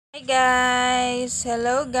Hi guys!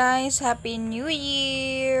 Hello guys! Happy New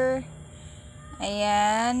Year!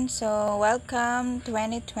 Ayan, so welcome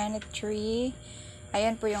 2023.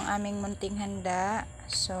 Ayan po yung aming munting handa.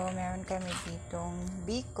 So meron kami ditong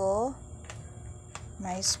biko,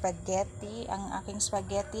 may spaghetti, ang aking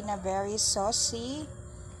spaghetti na very saucy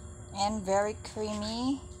and very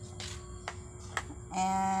creamy,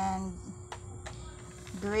 and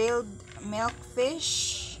grilled milk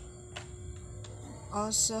fish.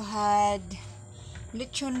 Also had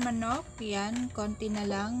lechon manok, yan, konti na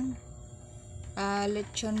lang,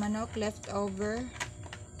 lechon manok leftover,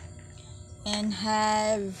 and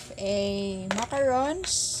have a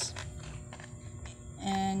macarons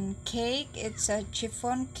and cake. It's a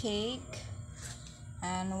chiffon cake,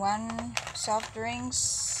 and one soft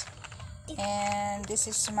drinks, and this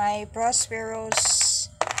is my prosperous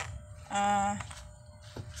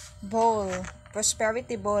bowl,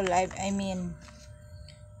 prosperity bowl, I mean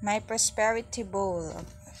my prosperity bowl.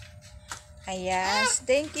 Yes,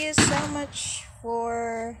 thank you so much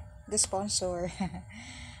for the sponsor.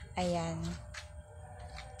 Ayan,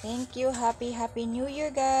 thank you. Happy New Year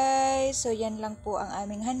guys. So yan lang po ang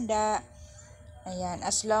aming handa. Ayan,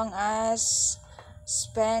 as long as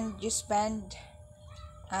you spend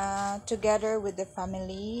together with the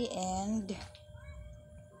family. And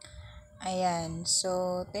ayan,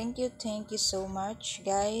 so thank you so much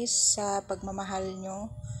guys sa pagmamahal nyo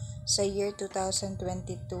sa year 2022,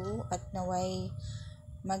 at naway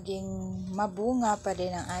maging mabunga pa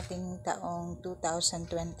din ang ating taong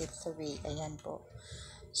 2023. Ayan po.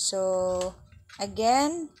 So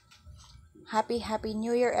again, happy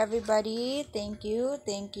New Year everybody. Thank you,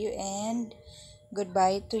 and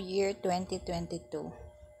goodbye to year 2022.